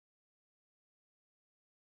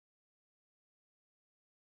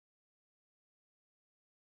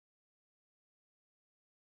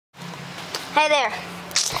Hey there,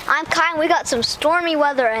 I'm Kai and we got some stormy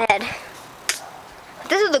weather ahead.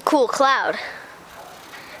 This is a cool cloud.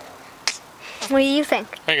 What do you think?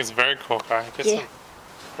 I think it's very cool, Kai. Get some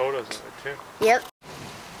photos of it too. Yep.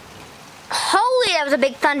 Holy, that was a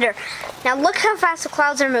big thunder. Now look how fast the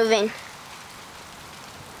clouds are moving.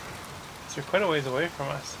 They're quite a ways away from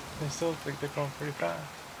us. They still look like they're going pretty fast.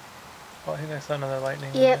 Oh, I think I saw another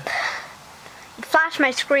lightning. Yep. It flashed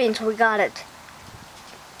my screen, so we got it.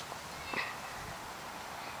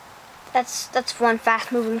 That's one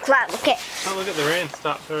fast moving cloud. Okay. Oh, look at the rain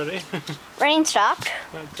stopped already. Rain stopped.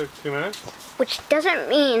 That took 2 minutes. Which doesn't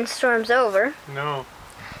mean storm's over. No.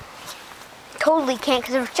 Totally can't,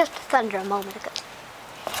 because it was just thunder a moment ago.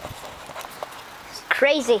 It's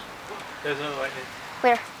crazy. There's another lightning.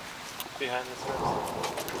 Where? Behind this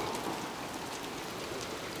house.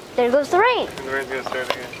 There goes the rain. And the rain's gonna start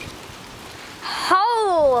again.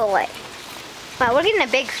 Holy! Wow, we're getting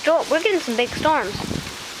a big storm. We're getting some big storms.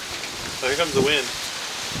 Oh, here comes the wind.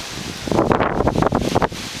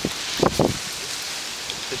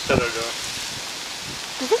 Just shut our door.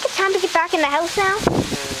 Do you think it's time to get back in the house now?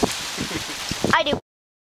 Yeah. I do.